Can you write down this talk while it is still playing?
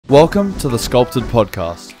Welcome to the Sculpted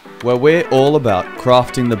podcast, where we're all about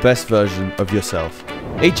crafting the best version of yourself.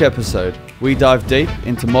 Each episode, we dive deep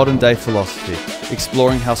into modern day philosophy,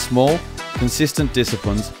 exploring how small, consistent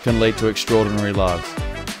disciplines can lead to extraordinary lives.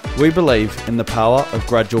 We believe in the power of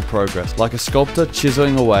gradual progress, like a sculptor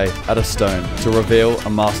chiseling away at a stone to reveal a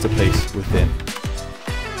masterpiece within.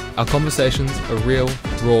 Our conversations are real,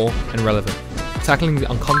 raw, and relevant, tackling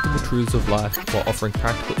the uncomfortable truths of life while offering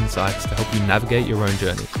practical insights to help you navigate your own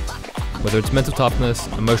journey. Whether it's mental toughness,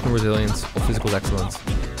 emotional resilience, or physical excellence,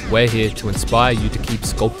 we're here to inspire you to keep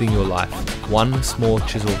sculpting your life, one small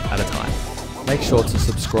chisel at a time. Make sure to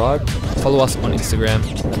subscribe, Follow us on Instagram.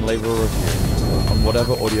 and leave a review on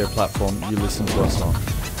whatever audio platform you listen to us on.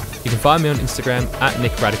 You can find me on Instagram at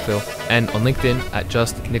Nick Raddickville and on LinkedIn at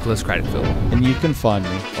just Nicholas Craddockville. And you can find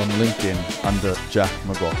me on LinkedIn under Jack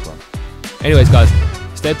McLoughlin. Anyways, guys,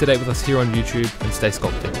 stay up to date with us here on YouTube and stay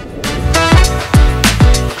sculpted.